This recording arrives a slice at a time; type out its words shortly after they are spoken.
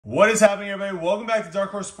What is happening, everybody? Welcome back to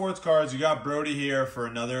Darkhorse Sports Cards. You got Brody here for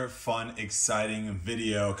another fun, exciting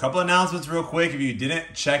video. A couple announcements real quick. If you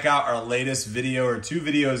didn't check out our latest video or two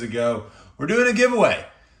videos ago, we're doing a giveaway.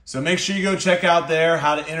 So make sure you go check out there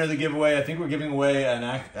how to enter the giveaway. I think we're giving away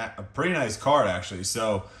a pretty nice card, actually.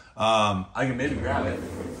 So I can maybe grab it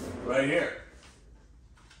right here.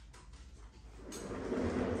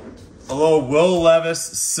 A little Will Levis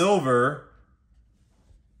Silver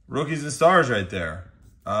Rookies and Stars right there.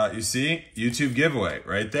 You see, YouTube giveaway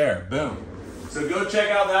right there. Boom. So go check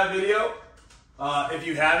out that video if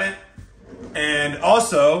you haven't. And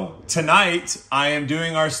also, tonight, I am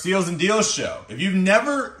doing our Steals and Deals show. If you've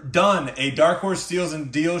never done a Darkhorse Steals and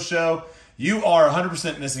Deals show, you are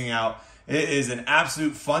 100% missing out. It is an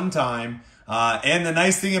absolute fun time. And the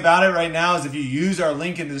nice thing about it right now is if you use our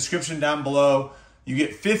link in the description down below, you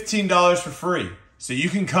get $15 for free. So you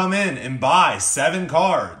can come in and buy 7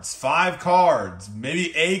 cards, 5 cards,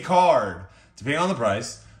 maybe a card, depending on the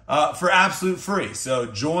price, for absolute free. So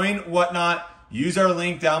join Whatnot, use our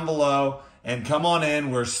link down below, and come on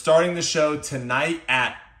in. We're starting the show tonight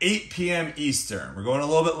at 8 p.m. Eastern. We're going a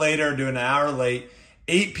little bit later, doing an hour late.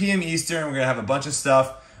 8 p.m. Eastern, we're going to have a bunch of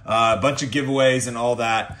stuff, a bunch of giveaways and all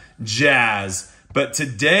that jazz. But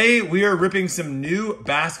today, we are ripping some new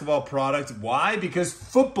basketball products. Why? Because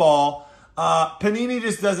football... Panini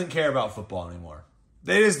just doesn't care about football anymore.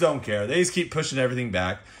 They just don't care. They just keep pushing everything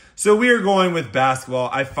back. So we are going with basketball.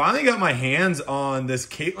 I finally got my hands on this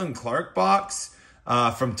Caitlin Clark box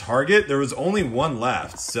from Target. There was only one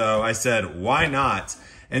left. So I said, why not?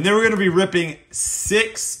 And then we're going to be ripping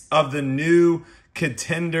 6 of the new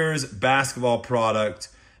Contenders basketball product.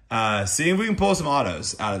 Seeing if we can pull some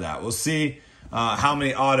autos out of that. We'll see how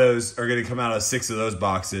many autos are going to come out of 6 of those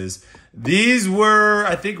boxes. These were,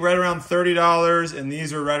 I think, right around $30, and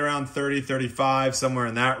these were right around $30, $35, somewhere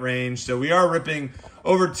in that range. So we are ripping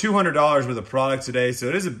over $200 worth of product today. So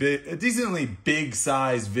it is a decently big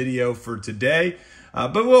size video for today.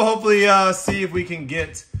 But we'll hopefully see if we can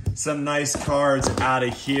get some nice cards out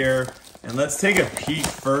of here. And let's take a peek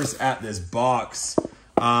first at this box.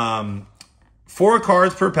 4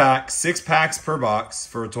 cards per pack, 6 packs per box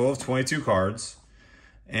for a total of 22 cards.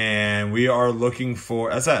 And we are looking for,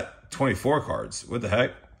 that's that. 24 cards. What the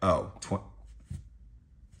heck? Oh,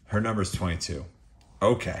 her number's 22.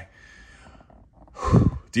 Okay.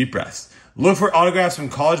 Whew. Deep breaths. Look for autographs from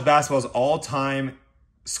college basketball's all-time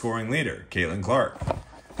scoring leader, Caitlin Clark.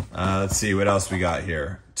 Let's see what else we got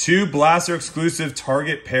here. 2 Blaster exclusive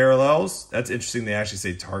Target parallels. That's interesting. They actually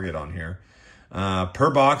say Target on here.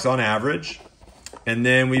 Per box on average. And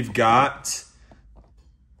then we've got...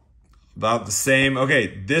 about the same.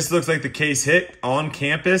 Okay, this looks like the case hit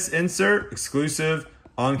on-campus insert, exclusive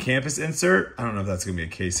on-campus insert. I don't know if that's going to be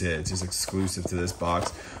a case hit. It's just exclusive to this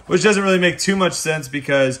box, which doesn't really make too much sense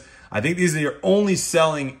because I think these are only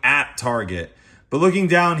selling at Target. But looking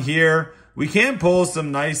down here, we can pull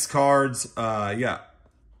some nice cards. Yeah.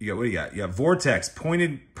 You got, what do you got? You got Vortex,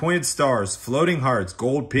 pointed stars, floating hearts,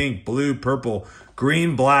 gold, pink, blue, purple,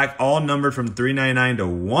 green, black, all numbered from $3.99 to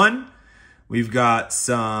 1. We've got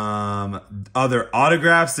some other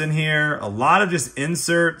autographs in here. A lot of just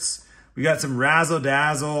inserts. We got some Razzle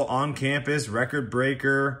Dazzle on campus, record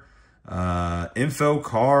breaker, info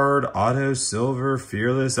card, auto silver,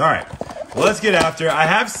 fearless. All right, well, let's get after it. I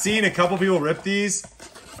have seen a couple people rip these.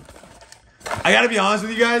 I got to be honest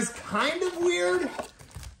with you guys, kind of weird.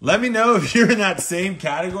 Let me know if you're in that same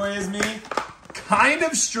category as me. Kind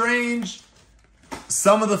of strange.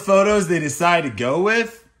 Some of the photos they decide to go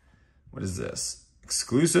with. What is this?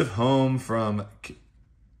 Exclusive home from...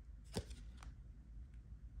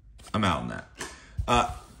 I'm out on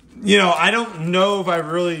that. You know, I don't know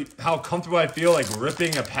if how comfortable I feel like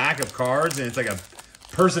ripping a pack of cards and it's like a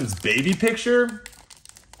person's baby picture.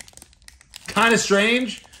 Kind of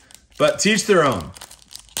strange, but teach their own.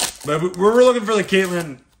 But we're looking for the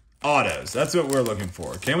Caitlin autos. That's what we're looking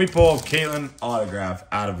for. Can we pull a Caitlin autograph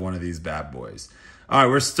out of one of these bad boys? All right,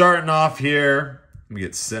 we're starting off here. Let me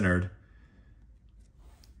get centered.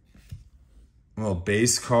 A little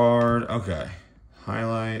base card. Okay.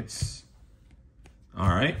 Highlights. All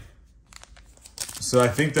right. So I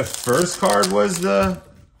think the first card was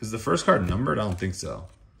is the first card numbered? I don't think so.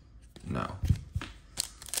 No.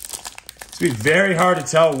 It's going to be very hard to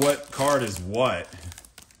tell what card is what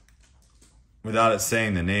without it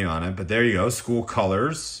saying the name on it. But there you go. School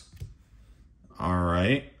colors. All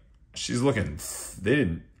right. She's looking,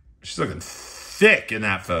 she's looking thick in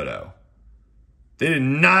that photo. They did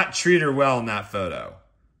not treat her well in that photo.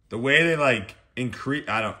 The way they like increase,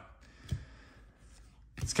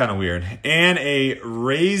 it's kind of weird. And a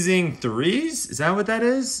raising threes. Is that what that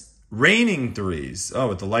is? Raining threes. Oh,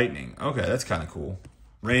 with the lightning. Okay, that's kind of cool.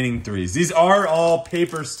 Raining threes. These are all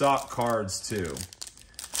paper stock cards too.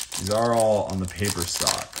 These are all on the paper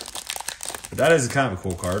stock. But that is kind of a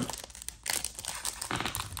cool card.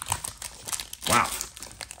 Wow.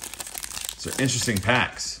 These are interesting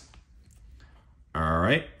packs. All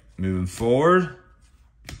right, moving forward.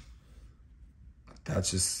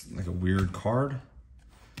 That's just like a weird card.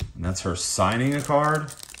 And that's her signing a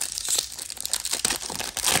card.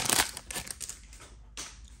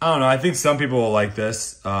 I don't know. I think some people will like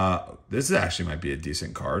this. This actually might be a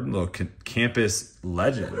decent card. Little Campus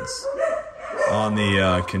Legends on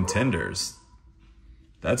the Contenders.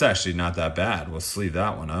 That's actually not that bad. We'll sleeve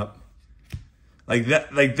that one up. Like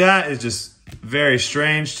that is just very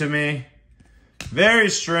strange to me. Very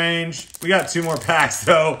strange. We got 2 more packs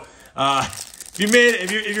though.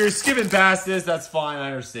 If you're skipping past this, that's fine. I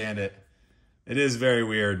understand it. It is very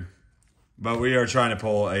weird. But we are trying to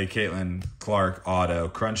pull a Caitlin Clark auto.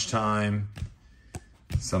 Crunch time.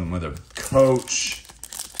 Something with a coach.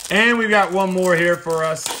 And we've got one more here for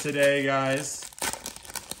us today, guys.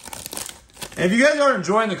 And if you guys are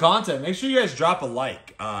enjoying the content, make sure you guys drop a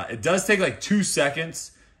like. It does take like 2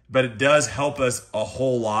 seconds, but it does help us a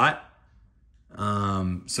whole lot.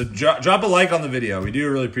 So drop a like on the video. We do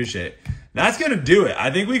really appreciate it. That's going to do it. I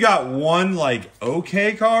think we got one like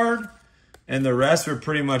okay card. And the rest were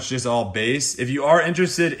pretty much just all base. If you are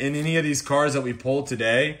interested in any of these cards that we pulled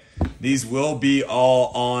today, these will be all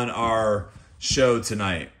on our show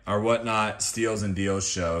tonight. Our Whatnot Steals and Deals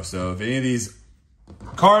show. So if any of these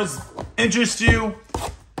cards interest you,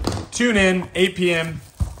 tune in, 8 p.m.,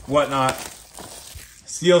 Whatnot,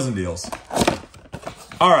 Steals and Deals.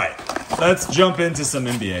 All right, let's jump into some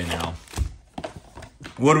NBA now.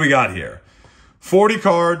 What do we got here? 40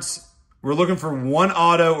 cards. We're looking for 1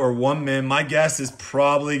 auto or 1 min. My guess is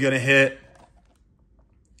probably going to hit.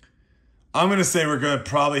 I'm going to say we're going to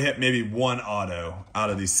probably hit maybe 1 auto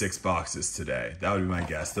out of these 6 boxes today. That would be my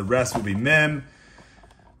guess. The rest will be min.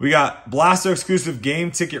 We got Blaster exclusive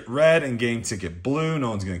game ticket red and game ticket blue.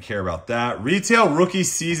 No one's going to care about that. Retail rookie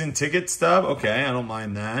season ticket stub. Okay, I don't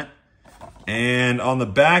mind that. And on the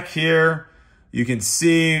back here, you can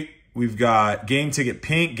see we've got game ticket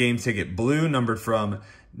pink, game ticket blue, numbered from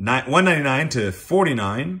 199 to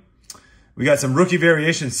 49. We got some rookie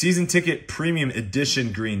variation season ticket premium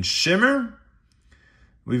edition green shimmer.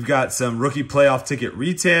 We've got some rookie playoff ticket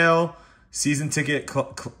retail, season ticket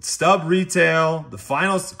stub retail, the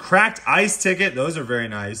finals cracked ice ticket. Those are very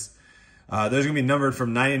nice. Those are gonna be numbered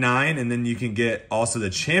from 99, and then you can get also the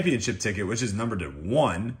championship ticket, which is numbered to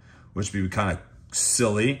 1, which would be kind of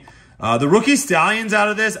silly. The Rookie Stallions out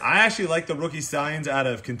of this, I actually like the Rookie Stallions out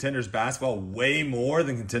of Contenders basketball way more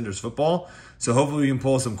than Contenders football. So hopefully we can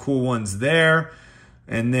pull some cool ones there.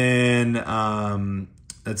 And then,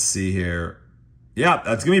 let's see here. Yeah,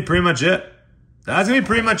 that's going to be pretty much it. That's going to be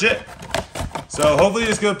pretty much it. So hopefully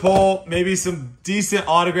just going to pull maybe some decent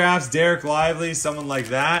autographs, Derek Lively, someone like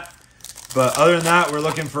that. But other than that, we're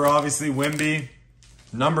looking for obviously WEMBY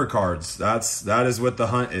number cards. That is what the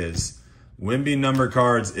hunt is. WEMBY number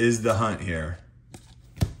cards is the hunt here.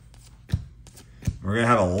 We're going to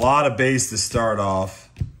have a lot of base to start off.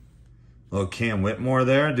 A little Cam Whitmore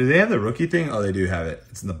there. Do they have the rookie thing? Oh, they do have it.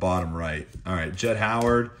 It's in the bottom right. All right, Jet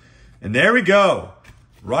Howard. And there we go.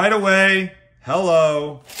 Right away.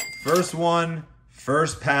 Hello. First one,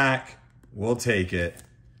 first pack. We'll take it.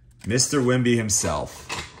 Mr. WEMBY himself.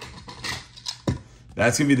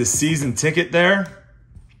 That's going to be the season ticket there.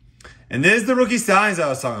 And this is the Rookie Stallions I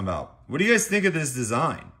was talking about. What do you guys think of this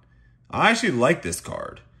design? I actually like this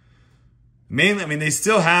card. Mainly, I mean, they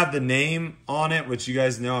still have the name on it, which you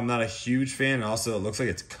guys know I'm not a huge fan. And also, it looks like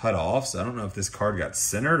it's cut off. So I don't know if this card got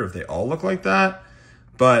centered or if they all look like that.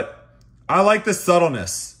 But I like the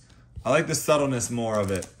subtleness. I like the subtleness more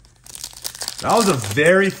of it. That was a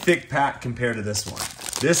very thick pack compared to this one.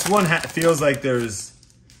 This one feels like there's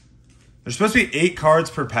supposed to be 8 cards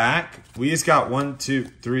per pack. We just got 1, 2,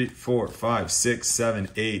 3, 4, 5, 6, 7,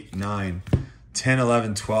 8, 9, 10,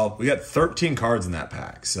 11, 12. We got 13 cards in that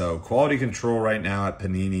pack. So quality control right now at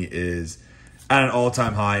Panini is at an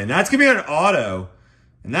all-time high. And that's going to be an auto.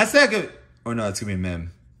 And that's not good. Oh, no, it's going to be a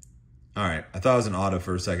mem. All right. I thought it was an auto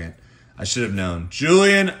for a second. I should have known.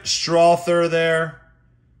 Julian Strawther there.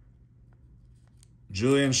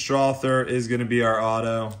 Julian Strawther is going to be our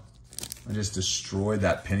auto. I just destroyed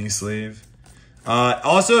that penny sleeve.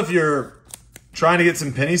 Also, if you're trying to get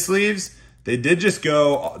some penny sleeves, they did just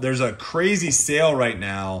go, there's a crazy sale right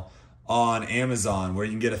now on Amazon where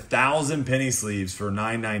you can get 1,000 penny sleeves for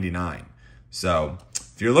 $9.99. So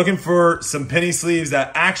if you're looking for some penny sleeves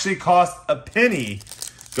that actually cost a penny,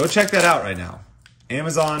 go check that out right now.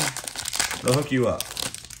 Amazon. They'll hook you up.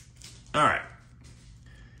 All right.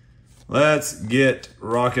 Let's get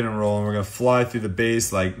rocking and rolling. We're going to fly through the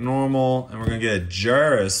base like normal. And we're going to get a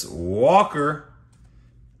Jarvis Walker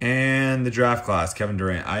and the draft class, Kevin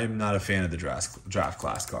Durant. I am not a fan of the draft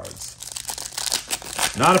class cards.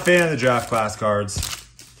 Not a fan of the draft class cards.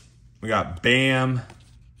 We got Bam.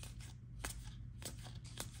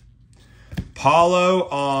 Paulo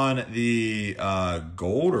on the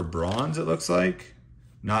gold or bronze, it looks like.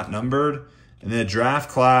 Not numbered. And then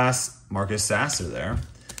draft class, Marcus Sasser there.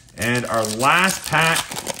 And our last pack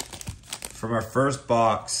from our first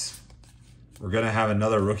box, we're going to have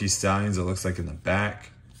another Rookie Stallions, it looks like, in the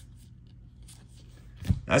back.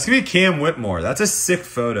 That's going to be Cam Whitmore. That's a sick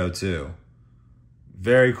photo, too.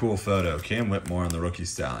 Very cool photo. Cam Whitmore on the Rookie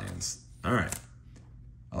Stallions. All right.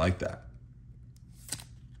 I like that.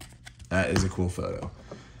 That is a cool photo.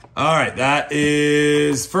 All right. That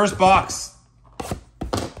is first box.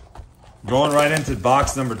 Going right into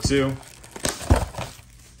box number 2.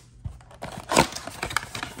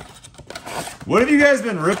 What have you guys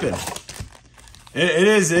been ripping? It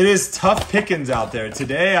is tough pickings out there.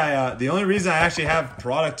 Today, the only reason I actually have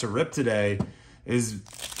product to rip today is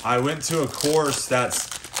I went to a course that's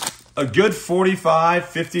a good 45,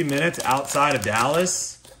 50 minutes outside of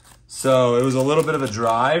Dallas. So it was a little bit of a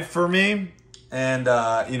drive for me. And,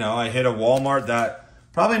 you know, I hit a Walmart that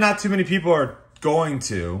probably not too many people are going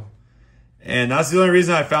to. And that's the only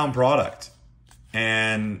reason I found product.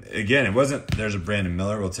 And again, it wasn't, there's a Brandon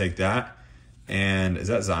Miller, we'll take that. And is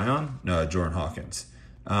that Zion? No, Jordan Hawkins.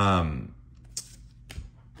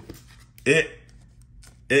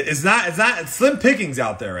 It's slim pickings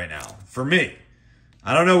out there right now for me.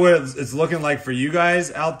 I don't know what it's looking like for you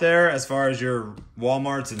guys out there as far as your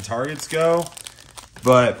Walmarts and Targets go,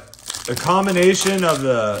 but the combination of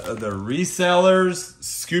the resellers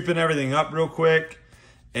scooping everything up real quick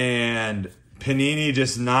and Panini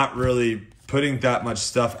just not really putting that much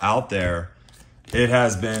stuff out there, it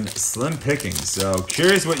has been slim pickings. So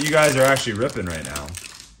curious what you guys are actually ripping right now.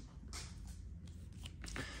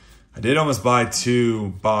 I did almost buy 2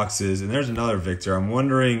 boxes, and there's another Victor. I'm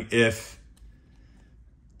wondering if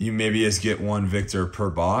you maybe just get 1 Victor per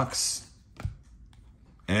box.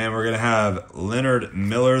 And we're going to have Leonard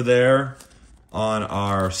Miller there on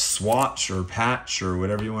our swatch or patch or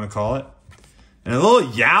whatever you want to call it. And a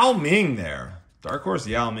little Yao Ming there. Darkhorse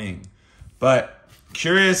Yao Ming. But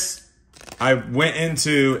curious, I went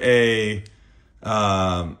into a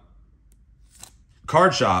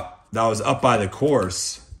card shop that was up by the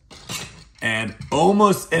course and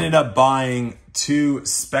almost ended up buying 2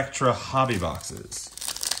 Spectra hobby boxes.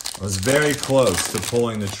 I was very close to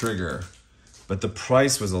pulling the trigger, but the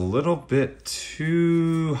price was a little bit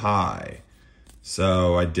too high,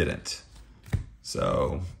 so I didn't.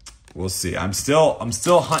 So we'll see. I'm still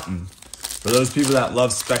hunting for those people that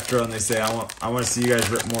love Spectra and they say I want to see you guys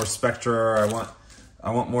rip more Spectra, or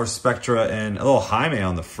I want more Spectra and a little Jaime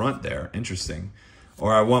on the front there. Interesting.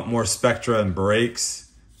 Or I want more Spectra and breaks.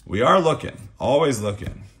 We are looking, always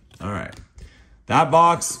looking. All right. That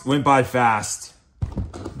box went by fast.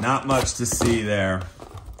 Not much to see there.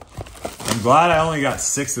 I'm glad I only got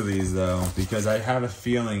 6 of these though, because I have a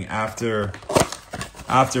feeling after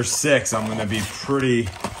 6, I'm going to be pretty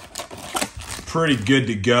good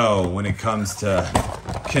to go when it comes to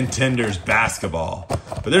Contenders basketball.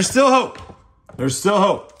 But there's still hope. There's still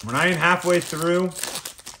hope. We're not even halfway through.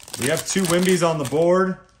 We have 2 Wembys on the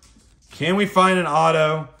board. Can we find an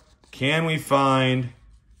auto? Can we find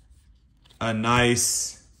a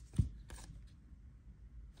nice...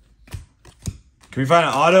 Can we find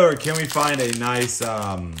an auto, or can we find a nice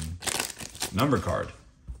number card?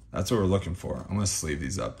 That's what we're looking for. I'm going to sleeve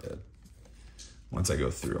these up a bit once I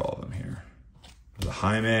go through all of them here. There's a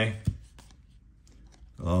Jaime,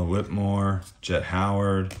 Whitmore, Jet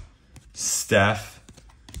Howard, Steph.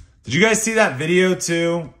 Did you guys see that video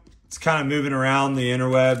too? It's kind of moving around the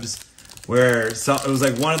interwebs where it was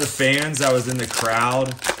like one of the fans that was in the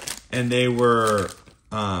crowd and they were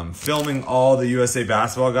filming all the USA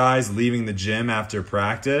basketball guys leaving the gym after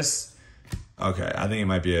practice. Okay, I think it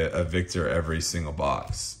might be a Victor every single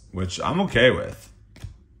box, which I'm okay with.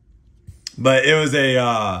 But it was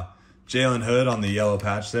a Jalen Hood on the yellow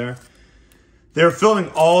patch there. They were filming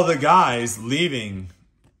all the guys leaving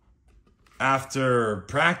after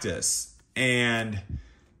practice. And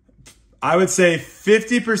I would say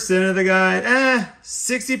 50% of the guys,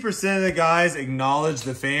 60% of the guys acknowledged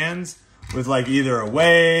the fans with like either a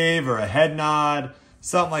wave or a head nod,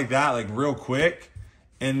 something like that, like real quick.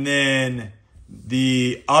 And then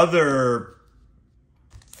the other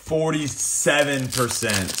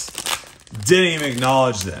 47% didn't even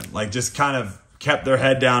acknowledge them. Like just kind of kept their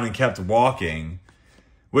head down and kept walking,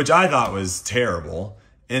 which I thought was terrible.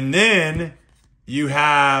 And then you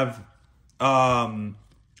have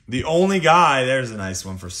the only guy, there's a nice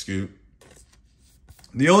one for Scoot.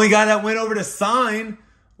 The only guy that went over to sign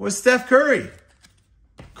was Steph Curry.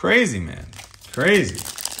 Crazy, man. Crazy.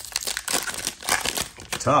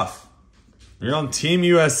 Tough. You're on Team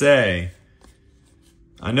USA.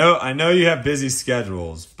 I know you have busy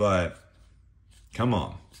schedules, but come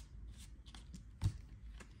on.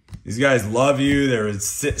 These guys love you. They're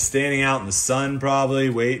standing out in the sun probably,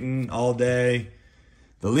 waiting all day.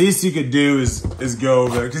 The least you could do is go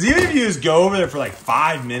over there. Because even if you just go over there for like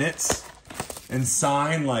 5 minutes and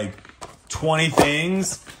sign like 20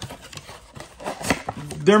 things,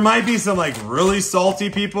 there might be some like really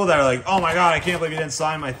salty people that are like, oh my God, I can't believe you didn't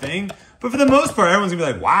sign my thing. But for the most part, everyone's gonna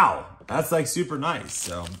be like, wow, that's like super nice.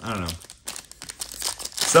 So I don't know.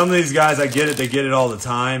 Some of these guys, I get it, they get it all the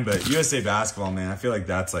time, but USA basketball, man, I feel like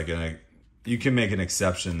that's like you can make an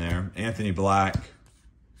exception there. Anthony Black.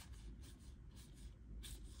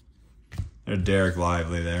 There's Derek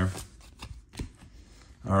Lively there.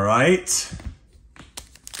 All right.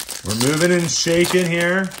 We're moving and shaking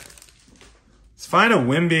here. Let's find a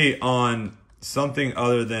WEMBY on something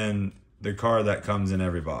other than the card that comes in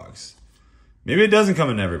every box. Maybe it doesn't come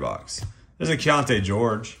in every box. There's a Keontae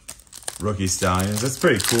George, rookie Stallions. That's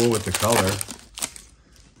pretty cool with the color. All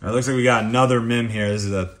right, looks like we got another Mim here. This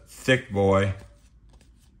is a thick boy.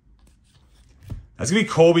 That's going to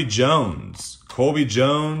be Colby Jones. Colby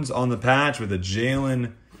Jones on the patch with a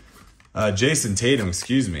Jason Tatum,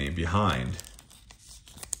 behind.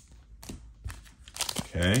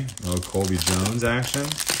 Okay, a little Colby Jones action.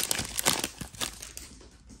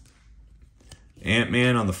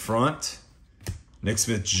 Ant-Man on the front. Nick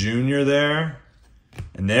Smith Jr. there.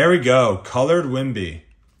 And there we go, colored WEMBY.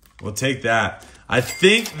 We'll take that. I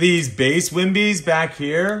think these base WEMBYs back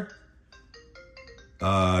here.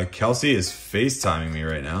 Kelsey is FaceTiming me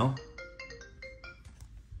right now.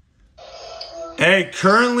 Hey,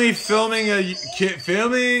 currently filming a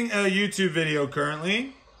YouTube video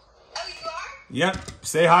currently. Oh, you are? Yep.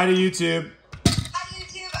 Say hi to YouTube. Hi,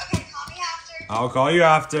 YouTube. Okay, call me after. I'll call you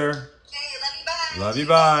after. Okay, love you, bye. Love you,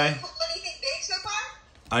 bye. What do you think, big so far?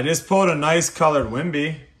 I just pulled a nice colored WEMBY.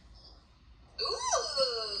 Ooh.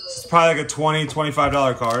 It's probably like a $20,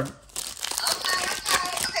 $25 card. Okay,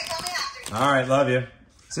 call me after. All right, love you.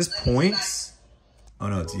 Is this points? Oh,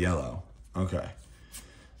 no, it's yellow. Okay.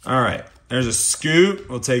 All right. There's a Scoot.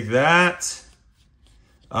 We'll take that.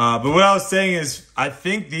 But what I was saying is, I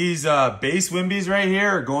think these base WEMBYs right here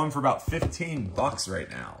are going for about $15 right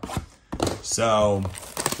now. So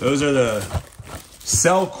those are the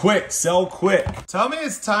sell quick, sell quick. Tell me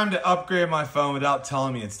it's time to upgrade my phone without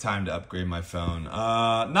telling me it's time to upgrade my phone.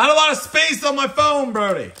 Not a lot of space on my phone,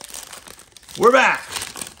 Brody. We're back.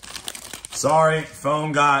 Sorry,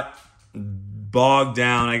 phone got bogged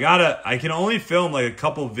down. I can only film like a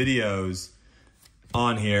couple videos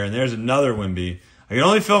on here, and there's another WEMBY. I can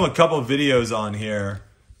only film a couple videos on here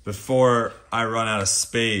before I run out of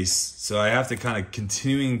space, so I have to kind of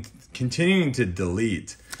continuing to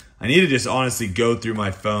delete. I need to just honestly go through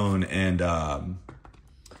my phone and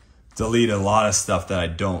delete a lot of stuff that I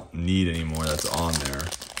don't need anymore that's on there.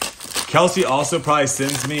 Kelsey also probably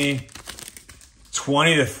sends me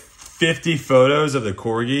 20 to 50 photos of the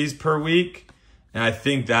corgis per week. And I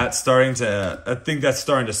think that's starting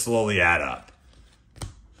to slowly add up.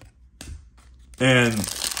 And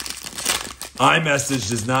iMessage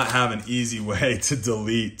does not have an easy way to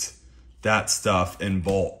delete that stuff in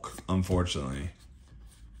bulk, unfortunately.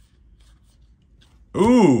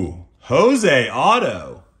 Ooh, Jose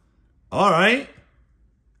auto. All right.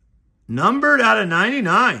 Numbered out of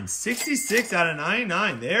 99. 66 out of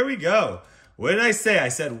 99. There we go. What did I say? I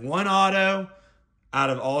said one auto out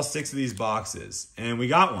of all 6 of these boxes, and we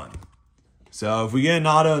got one. So if we get an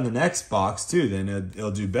auto in the next box too, then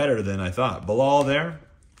it'll do better than I thought. Bilal there.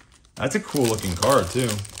 That's a cool looking card too.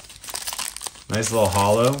 Nice little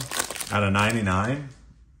hollow out of 99.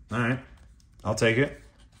 All right, I'll take it.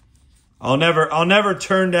 I'll never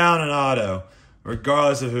turn down an auto,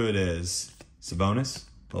 regardless of who it is. Sabonis,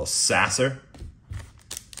 a little sasser.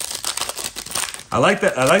 I like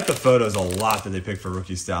that. I like the photos a lot that they picked for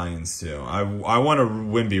rookie Stallions too. I want a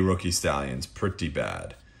WEMBY rookie Stallions pretty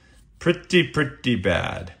bad, pretty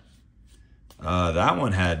bad. That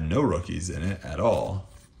one had no rookies in it at all.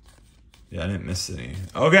 Yeah, I didn't miss any.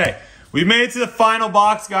 Okay, we made it to the final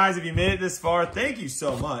box, guys. If you made it this far, thank you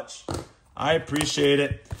so much. I appreciate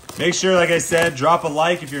it. Make sure, like I said, drop a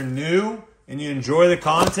like if you're new and you enjoy the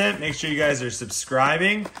content. Make sure you guys are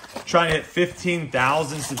subscribing. Trying to hit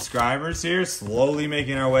 15,000 subscribers here. Slowly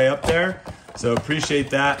making our way up there. So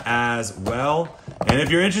appreciate that as well. And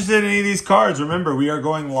if you're interested in any of these cards, remember, we are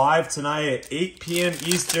going live tonight at 8 p.m.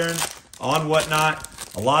 Eastern on Whatnot.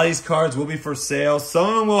 A lot of these cards will be for sale. Some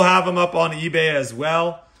of them will have them up on eBay as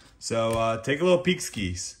well. So take a little peek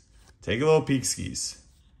skis. Take a little peek skis.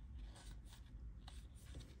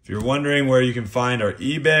 If you're wondering where you can find our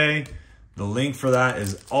eBay, the link for that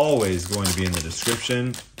is always going to be in the description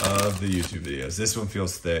of the YouTube videos. This one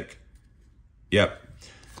feels thick. Yep.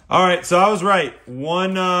 All right, so I was right.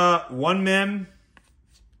 One mem.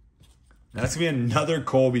 That's going to be another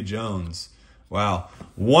Colby Jones. Wow.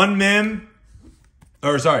 One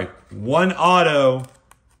auto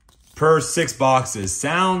per 6 boxes.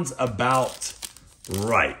 Sounds about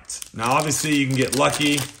right. Now, obviously, you can get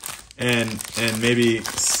lucky and maybe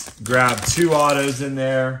grab 2 autos in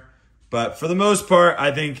there. But for the most part,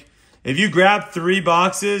 I think if you grab 3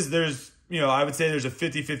 boxes, I would say there's a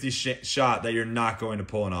 50-50 shot that you're not going to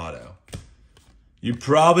pull an auto. You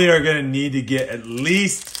probably are going to need to get at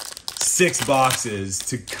least 6 boxes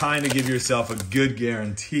to kind of give yourself a good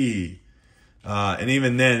guarantee. And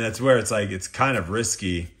even then, that's where it's kind of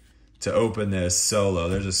risky to open this solo.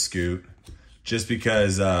 There's a scoot. Just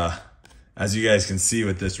because, as you guys can see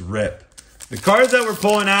with this rip, the cards that we're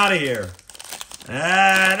pulling out of here,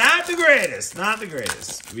 not the greatest. Not the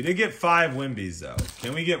greatest. We did get 5 WEMBYs, though.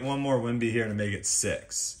 Can we get one more WEMBY here to make it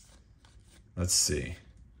 6? Let's see.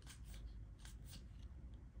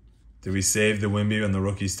 Did we save the WEMBY on the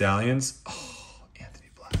Rookie Stallions? Oh, Anthony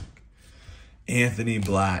Black. Anthony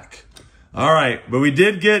Black. All right, but we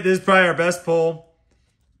did get, this is probably our best pull.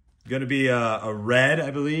 Going to be a red,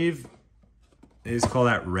 I believe. They just call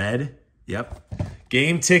that red. Yep.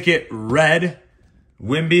 Game ticket red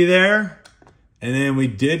WEMBY there. And then we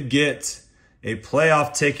did get a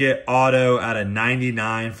playoff ticket auto at a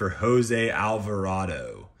 99 for Jose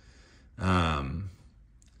Alvarado.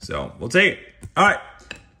 So we'll take it. All right.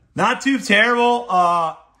 Not too terrible.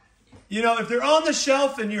 If they're on the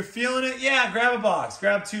shelf and you're feeling it, yeah, grab a box.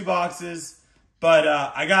 Grab 2 boxes. But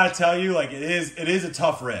I got to tell you, it is a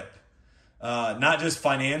tough rip. Not just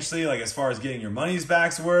financially, as far as getting your money's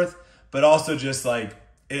back's worth, but also just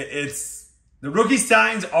it's the Rookie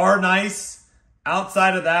Stallions are nice.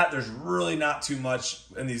 Outside of that, there's really not too much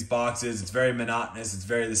in these boxes. It's very monotonous. It's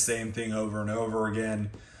very the same thing over and over again.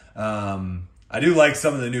 I do like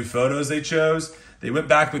some of the new photos they chose. They went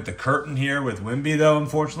back with the curtain here with WEMBY, though,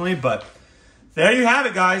 unfortunately. But there you have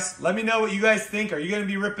it, guys. Let me know what you guys think. Are you going to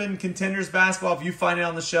be ripping Contenders basketball if you find it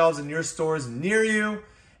on the shelves in your stores near you?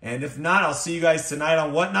 And if not, I'll see you guys tonight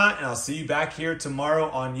on Whatnot, and I'll see you back here tomorrow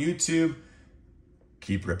on YouTube.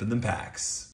 Keep ripping them packs.